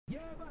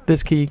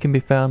This key can be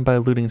found by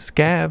looting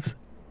scavs,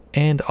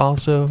 and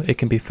also it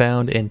can be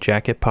found in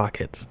jacket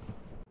pockets.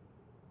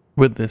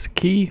 With this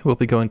key, we'll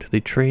be going to the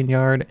train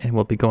yard and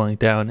we'll be going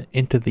down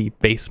into the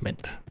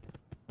basement.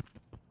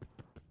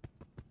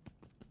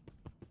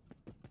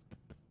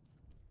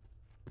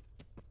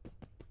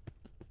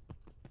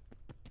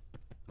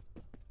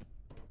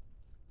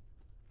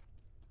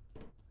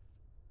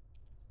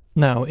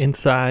 Now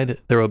inside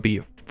there will be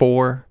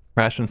 4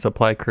 ration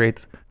supply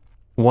crates,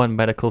 1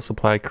 medical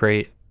supply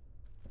crate,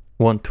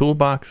 1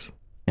 toolbox,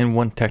 and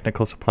 1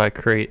 technical supply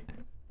crate,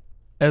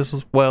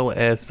 as well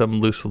as some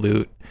loose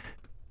loot.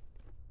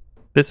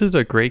 This is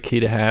a great key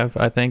to have,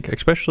 I think,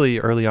 especially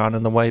early on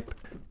in the wipe.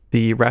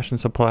 The ration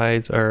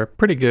supplies are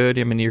pretty good.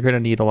 I mean, you're going to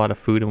need a lot of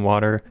food and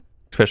water,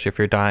 especially if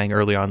you're dying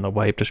early on in the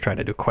wipe, just trying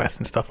to do quests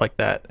and stuff like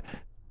that.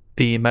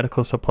 The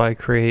medical supply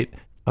crate,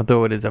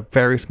 although it is a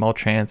very small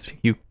chance,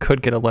 you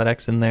could get a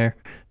LEDX in there,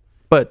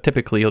 but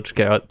typically you'll just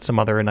get out some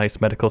other nice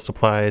medical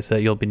supplies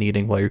that you'll be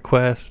needing while you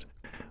quest,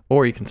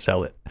 or you can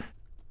sell it.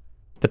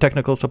 The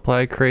technical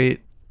supply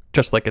crate,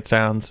 just like it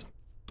sounds,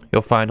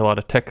 you'll find a lot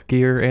of tech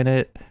gear in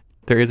it.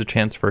 There is a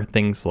chance for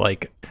things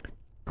like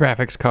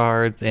graphics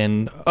cards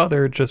and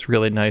other just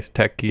really nice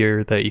tech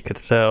gear that you could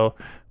sell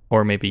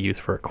or maybe use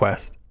for a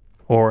quest,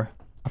 or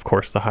of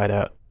course the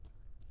hideout.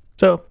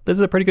 So this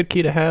is a pretty good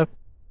key to have.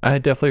 I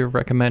definitely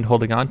recommend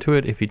holding on to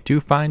it if you do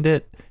find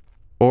it,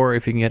 or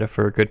if you can get it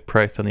for a good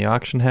price on the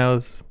auction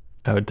house,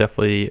 I would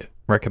definitely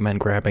recommend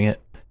grabbing it.